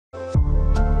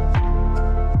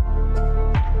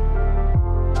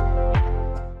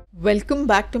Welcome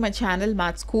back to my channel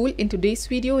Math School. In today's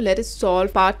video, let us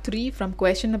solve part 3 from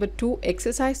question number 2,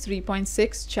 exercise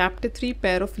 3.6, chapter 3,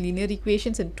 pair of linear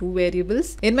equations and two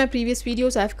variables. In my previous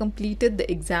videos, I have completed the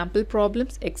example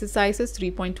problems, exercises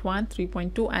 3.1,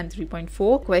 3.2 and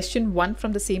 3.4, question 1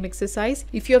 from the same exercise.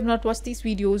 If you have not watched these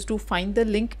videos, do find the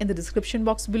link in the description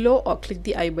box below or click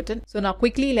the I button. So now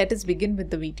quickly let us begin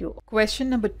with the video. Question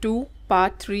number 2.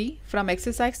 Part 3 from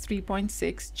exercise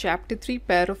 3.6, chapter 3,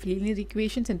 pair of linear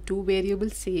equations and two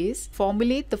variables says,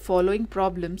 formulate the following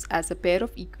problems as a pair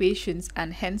of equations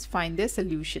and hence find their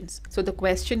solutions. So the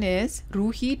question is,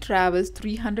 Ruhi travels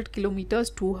 300 kilometers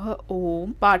to her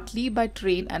home partly by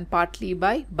train and partly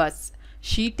by bus.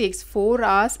 She takes 4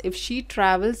 hours if she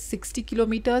travels 60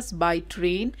 kilometers by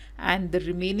train and the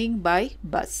remaining by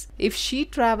bus. If she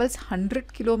travels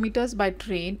 100 kilometers by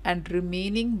train and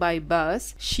remaining by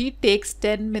bus, she takes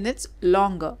 10 minutes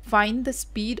longer. Find the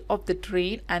speed of the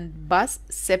train and bus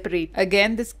separate.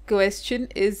 Again, this question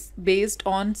is based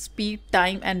on speed,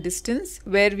 time and distance,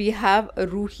 where we have a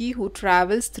Ruhi who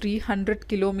travels 300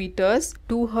 kilometers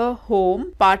to her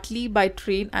home partly by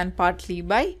train and partly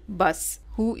by bus,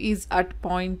 who is at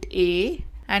point A,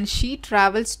 and she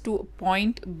travels to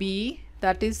point B,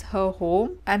 that is her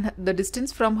home, and the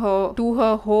distance from her to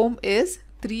her home is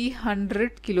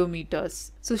 300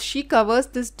 kilometers. So she covers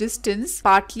this distance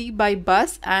partly by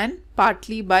bus and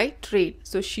partly by train.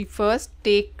 So she first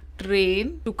takes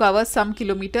train to cover some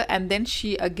kilometer and then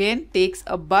she again takes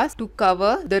a bus to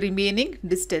cover the remaining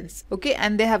distance. Okay,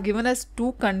 and they have given us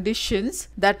two conditions,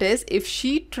 that is, if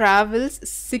she travels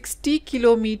 60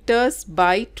 kilometers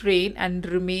by train and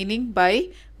remaining by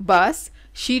bus,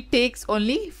 she takes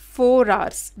only 4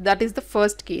 hours. That is the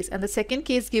first case. And the second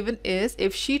case given is,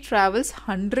 if she travels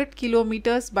 100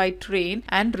 kilometers by train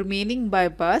and remaining by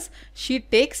bus, she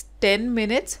takes 10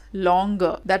 minutes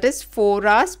longer. That is 4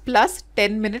 hours plus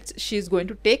 10 minutes she is going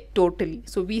to take totally.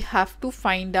 So we have to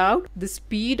find out the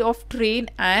speed of train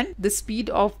and the speed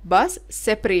of bus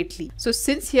separately. So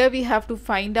since here we have to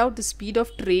find out the speed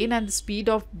of train and the speed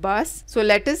of bus, so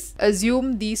let us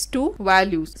assume these two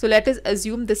values. So let us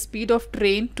assume the speed of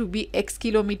train to be x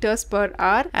kilometers per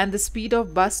hour and the speed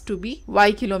of bus to be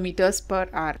y kilometers per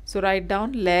hour. So write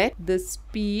down, let the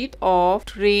speed of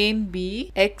train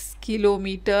be x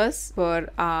kilometers per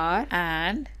hour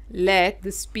and let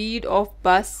the speed of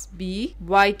bus be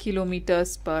y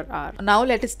kilometers per hour. Now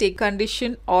let us take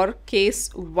condition or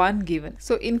case 1 given.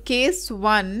 So in case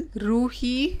 1,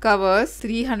 Ruhi covers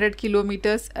 300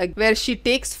 kilometers where she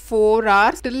takes 4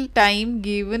 hours. Till time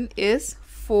given is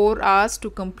 4 hours to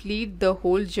complete the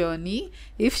whole journey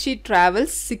if she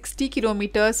travels 60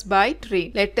 kilometers by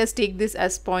train. Let us take this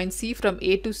as point C. From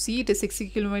A to C, it is 60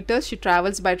 kilometers she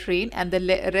travels by train, and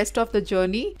the rest of the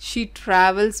journey she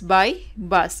travels by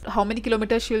bus. How many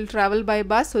kilometers she will travel by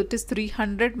bus? So it is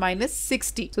 300 minus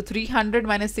 60. So 300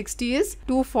 minus 60 is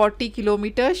 240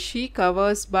 kilometers she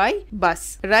covers by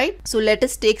bus, right? So let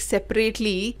us take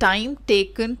separately time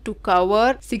taken to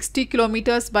cover 60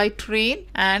 kilometers by train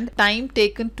and time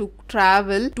taken to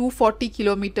travel 240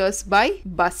 kilometers by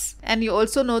bus. And you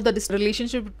also know that this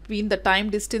relationship between the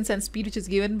time, distance and speed, which is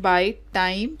given by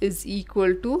time is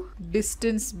equal to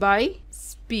distance by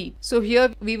speed. So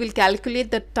here we will calculate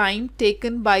the time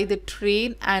taken by the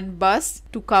train and bus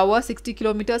to cover 60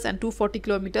 kilometers and 240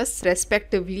 kilometers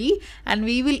respectively, and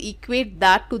we will equate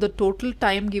that to the total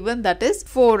time given, that is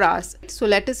 4 hours. So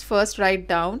let us first write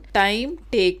down time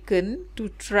taken to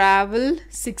travel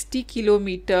 60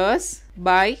 kilometers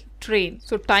by train.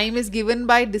 So time is given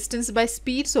by distance by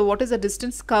speed. So what is the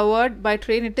distance covered by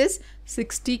train? It is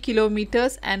 60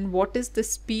 kilometers. And what is the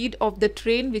speed of the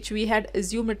train, which we had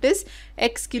assumed it is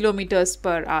x kilometers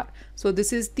per hour. So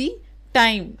this is the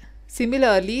time.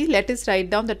 Similarly, let us write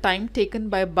down the time taken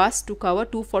by bus to cover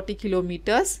 240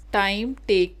 kilometers. Time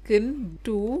taken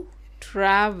to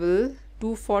travel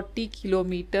 240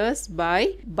 kilometers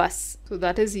by bus. So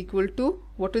that is equal to,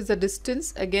 what is the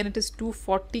distance? Again, it is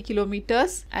 240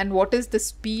 kilometers. And what is the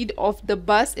speed of the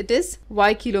bus? It is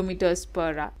y kilometers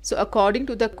per hour. So according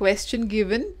to the question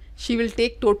given, she will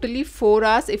take totally 4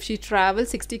 hours if she travels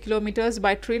 60 kilometers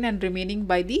by train and remaining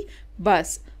by the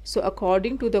bus. So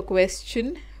according to the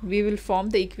question, we will form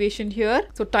the equation here.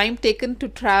 So time taken to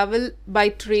travel by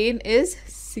train is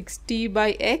 60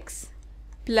 by x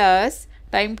plus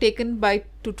time taken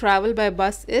to travel by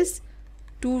bus is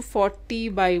 240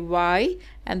 by y,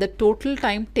 and the total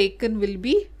time taken will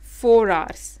be 4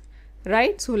 hours.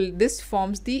 Right? So this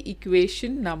forms the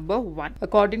equation number 1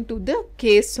 according to the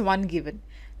case 1 given.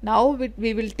 Now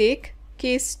we will take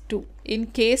case 2. In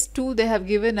case 2, they have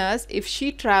given us if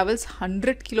she travels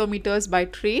 100 kilometers by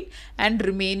train and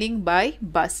remaining by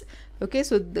bus. Okay,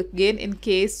 so again in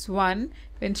case 1,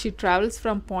 when she travels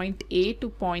from point A to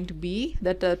point B,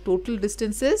 that total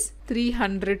distance is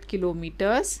 300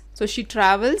 kilometers. So she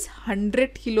travels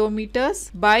 100 kilometers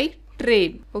by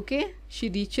train. Okay, she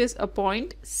reaches a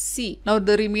point C. Now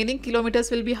the remaining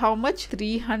kilometers will be how much?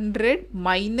 300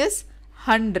 minus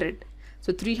 100.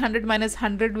 So 300 minus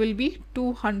 100 will be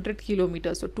 200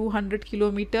 kilometers. So 200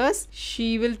 kilometers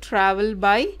she will travel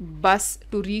by bus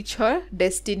to reach her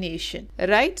destination.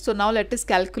 Right? So now let us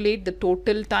calculate the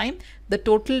total time. The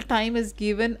total time is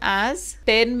given as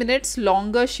 10 minutes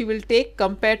longer she will take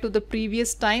compared to the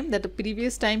previous time. That the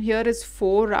previous time here is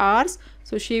 4 hours.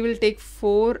 So she will take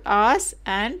 4 hours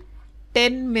and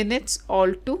 10 minutes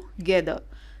altogether.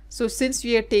 So since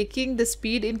we are taking the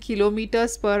speed in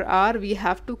kilometers per hour, we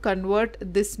have to convert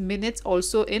this minutes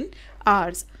also in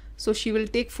hours. So she will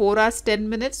take 4 hours 10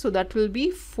 minutes. So that will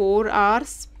be 4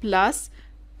 hours plus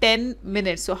 10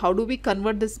 minutes. So how do we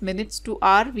convert this minutes to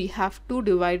hour? We have to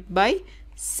divide by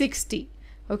 60.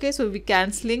 Okay, so we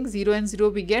cancelling 0 and 0,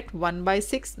 we get 1 by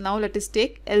 6. Now let us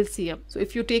take LCM. So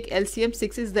if you take LCM,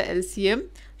 6 is the LCM.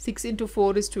 6 into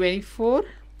 4 is 24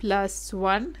 plus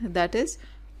 1, that is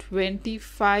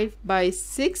 25 by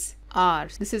 6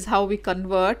 hours. This is how we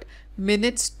convert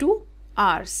minutes to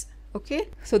hours. Okay,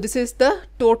 so this is the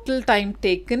total time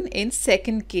taken in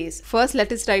second case. First,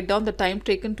 let us write down the time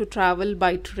taken to travel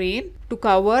by train to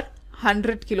cover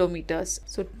 100 kilometers.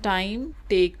 So time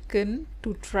taken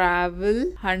to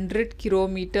travel 100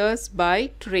 kilometers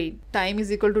by train. Time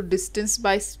is equal to distance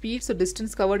by speed. So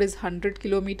distance covered is 100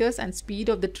 kilometers and speed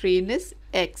of the train is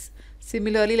x.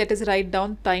 Similarly, let us write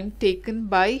down time taken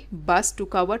by bus to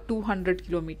cover 200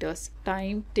 kilometers.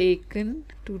 Time taken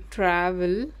to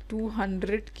travel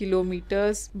 200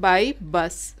 kilometers by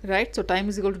bus, right? So time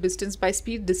is equal to distance by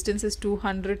speed. Distance is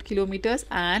 200 kilometers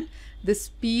and the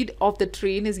speed of the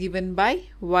train is given by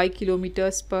y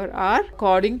kilometers per hour.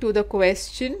 According to the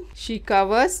question, she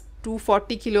covers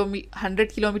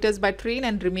 100 kilometers by train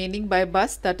and remaining by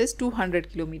bus, that is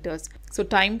 200 kilometers. So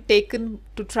time taken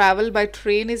to travel by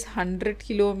train is 100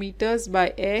 kilometers by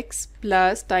x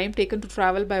plus time taken to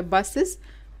travel by bus is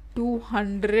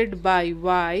 200 by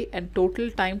y and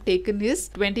total time taken is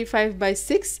 25 by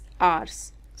 6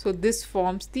 hours. So this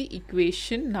forms the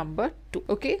equation number 2.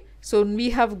 Okay. So we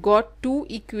have got two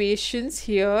equations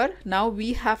here. Now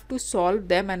we have to solve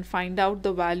them and find out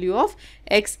the value of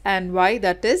x and y,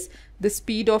 that is the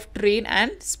speed of train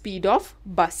and speed of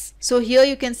bus. So here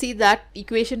you can see that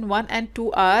equation 1 and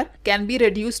 2 can be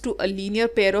reduced to a linear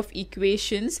pair of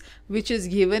equations which is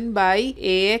given by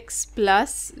ax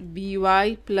plus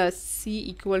by plus c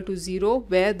equal to 0,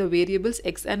 where the variables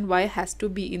x and y has to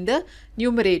be in the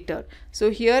numerator. So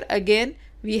here again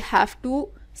we have to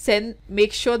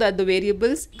make sure that the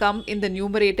variables come in the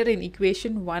numerator in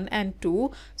equation 1 and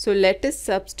 2. So let us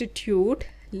substitute.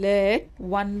 Let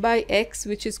 1 by x,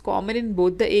 which is common in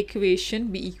both the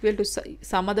equation, be equal to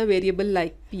some other variable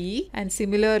like p, and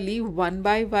similarly 1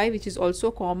 by y, which is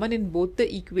also common in both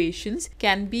the equations,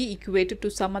 can be equated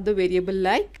to some other variable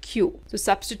like q. So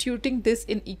substituting this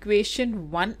in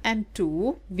equation 1 and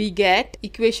 2, we get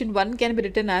equation 1 can be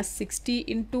written as 60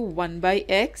 into 1 by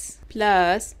x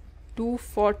plus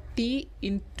 240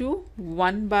 into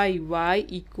 1 by y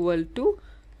equal to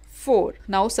 4.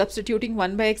 Now substituting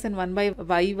 1 by x and 1 by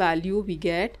y value, we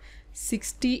get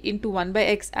 60 into 1 by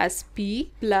x as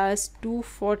p plus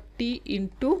 240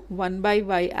 into 1 by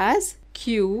y as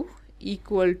q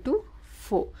equal to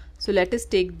 4. So let us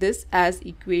take this as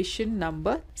equation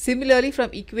number. Similarly,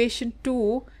 from equation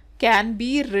 2 can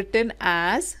be written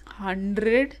as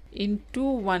 100 into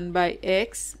 1 by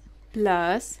x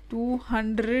plus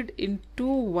 200 into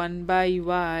 1 by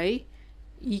y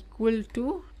equal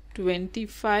to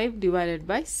 25 divided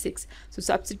by 6. So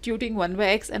substituting 1 by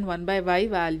x and 1 by y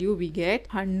value, we get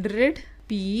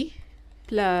 100p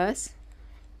plus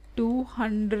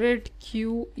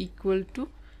 200q equal to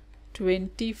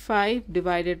 25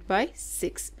 divided by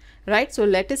 6. Right? So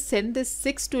let us send this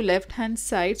 6 to left hand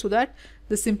side so that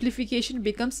the simplification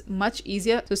becomes much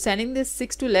easier. So sending this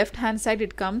 6 to left hand side,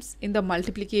 it comes in the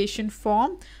multiplication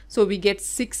form. So we get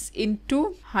 6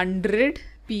 into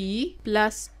 100p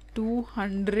plus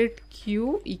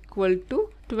 200q equal to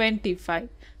 25.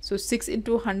 So 6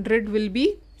 into 100 will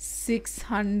be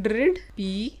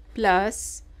 600p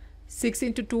plus 6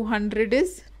 into 200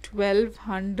 is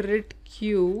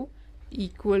 1200q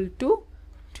equal to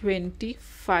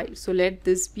 25. So let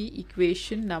this be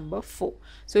equation number 4.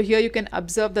 So here you can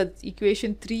observe that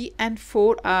equation 3 and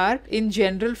 4 are in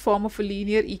general form of a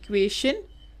linear equation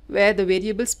where the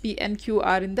variables p and q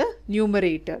are in the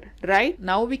numerator, right?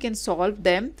 Now we can solve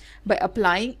them by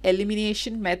applying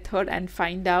elimination method and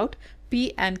find out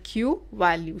p and q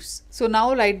values. So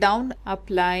now write down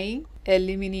applying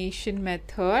elimination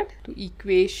method to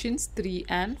equations 3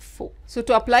 and 4. So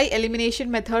to apply elimination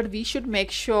method, we should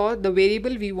make sure the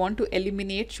variable we want to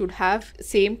eliminate should have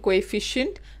same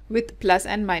coefficient with plus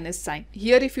and minus sign.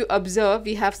 Here if you observe,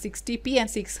 we have 60p and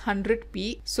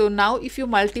 600p. So now if you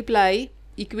multiply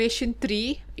equation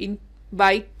 3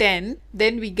 by 10,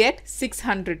 then we get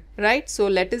 600, right? So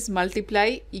let us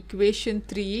multiply equation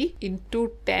 3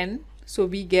 into 10. So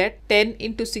we get 10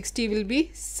 into 60 will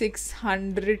be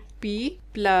 600p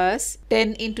plus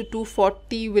 10 into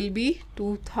 240 will be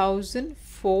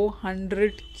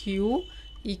 2400q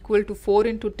equal to 4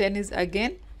 into 10 is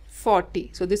again 40.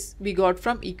 So this we got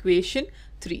from equation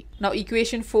 3. Now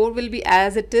equation 4 will be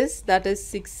as it is, that is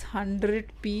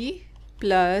 600p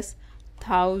plus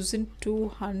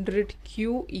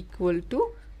 1200q equal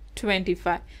to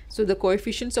 25. So the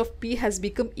coefficients of p has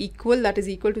become equal, that is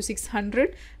equal to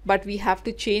 600, but we have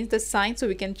to change the sign. So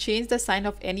we can change the sign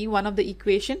of any one of the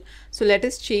equation. So let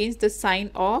us change the sign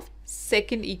of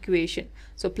second equation.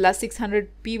 So plus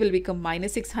 600p will become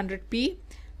minus 600p,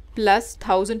 plus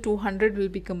 1200 will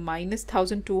become minus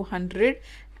 1200,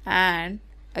 and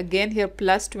again here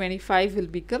plus 25 will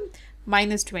become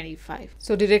minus 25.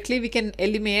 So directly we can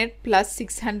eliminate plus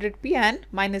 600p and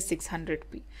minus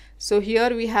 600p. So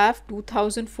here we have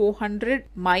 2400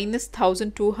 minus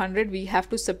 1200. We have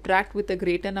to subtract with a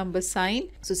greater number sign.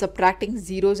 So subtracting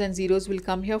zeros and zeros will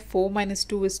come here. 4 minus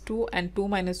 2 is 2 and 2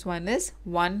 minus 1 is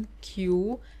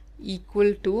 1q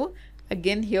equal to,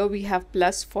 again here we have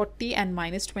plus 40 and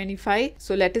minus 25.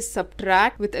 So let us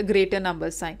subtract with a greater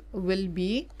number sign, will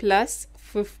be plus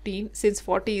 15 since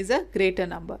 40 is a greater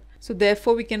number. So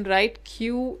therefore we can write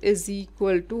q is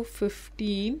equal to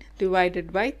 15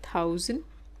 divided by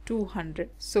 1200.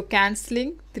 So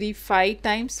cancelling 3 5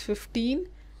 times 15,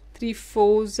 3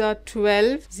 4s are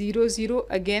 12, 0 0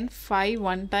 again 5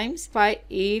 1 times 5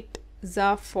 8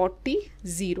 are 40,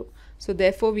 0. So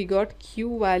therefore we got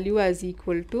q value as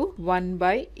equal to 1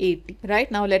 by 80.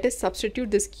 Right, now let us substitute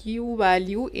this q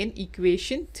value in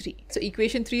equation 3. So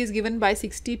equation 3 is given by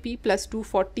 60p plus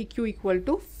 240q equal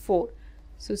to 4.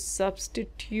 So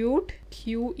substitute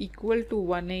q equal to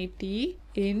 180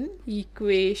 in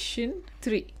equation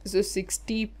 3. So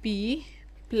 60p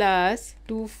plus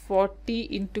 240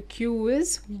 into q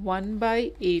is 1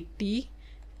 by 80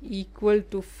 equal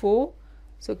to 4.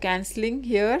 So cancelling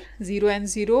here 0 and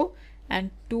 0,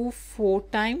 and 2 4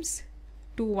 times,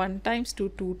 2 1 times, 2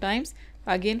 2 times,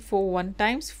 again 4 1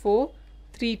 times, 4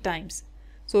 3 times.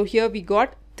 So here we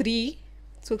got 3.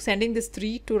 So sending this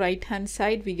 3 to right hand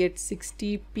side, we get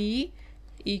 60p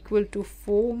equal to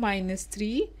 4 minus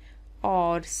 3,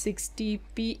 or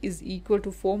 60p is equal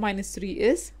to 4 minus 3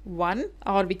 is 1,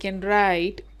 or we can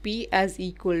write p as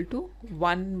equal to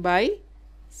 1 by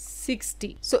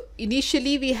 60. So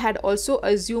initially we had also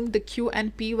assumed the q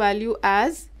and p value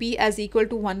as p as equal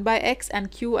to 1 by x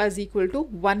and q as equal to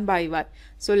 1 by y.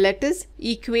 So let us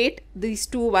equate these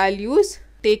two values,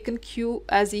 taken q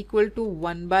as equal to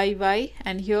 1 by y,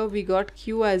 and here we got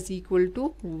q as equal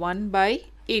to 1 by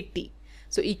 80.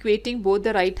 So equating both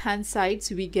the right hand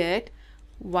sides, we get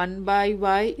 1 by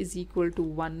y is equal to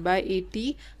 1 by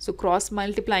 80. So cross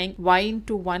multiplying, y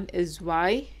into 1 is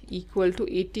y equal to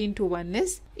 80 into 1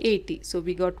 is 80. So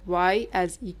we got y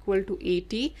as equal to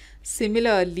 80.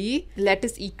 Similarly, let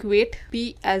us equate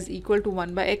p as equal to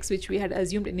 1 by x, which we had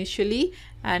assumed initially,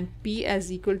 and p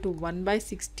as equal to 1 by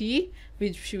 60,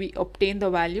 which we obtain the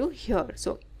value here.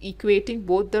 So equating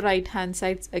both the right hand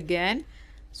sides again.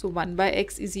 So 1 by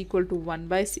x is equal to 1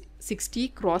 by 60,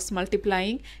 cross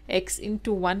multiplying, x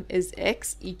into 1 is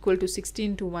x equal to 60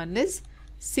 into 1 is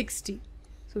 60.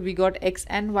 So we got x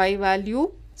and y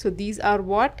value. So these are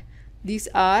what? These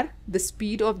are the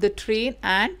speed of the train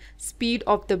and speed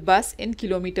of the bus in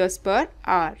kilometers per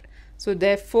hour. So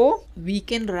therefore we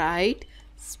can write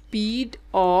speed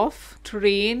of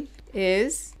train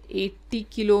is 80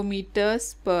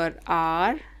 kilometers per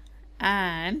hour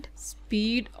and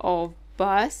speed of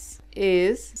bus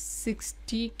is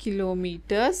 60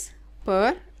 kilometers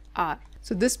per hour.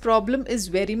 So this problem is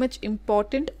very much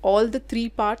important. All the three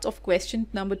parts of question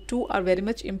number 2 are very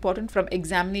much important from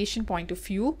examination point of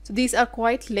view. So these are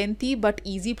quite lengthy but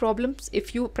easy problems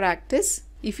if you practice.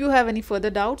 If you have any further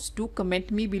doubts, do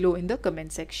comment me below in the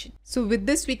comment section. So with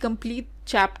this, we complete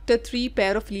chapter 3,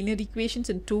 pair of linear equations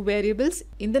in 2 variables.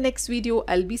 In the next video,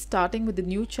 I'll be starting with the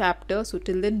new chapter. So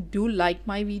till then, do like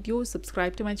my video,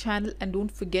 subscribe to my channel, and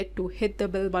don't forget to hit the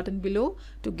bell button below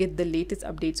to get the latest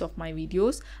updates of my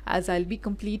videos, as I'll be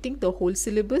completing the whole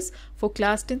syllabus for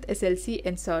class 10th SLC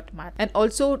NCERT math. And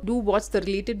also do watch the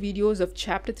related videos of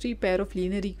chapter 3, pair of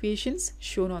linear equations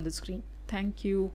shown on the screen. Thank you.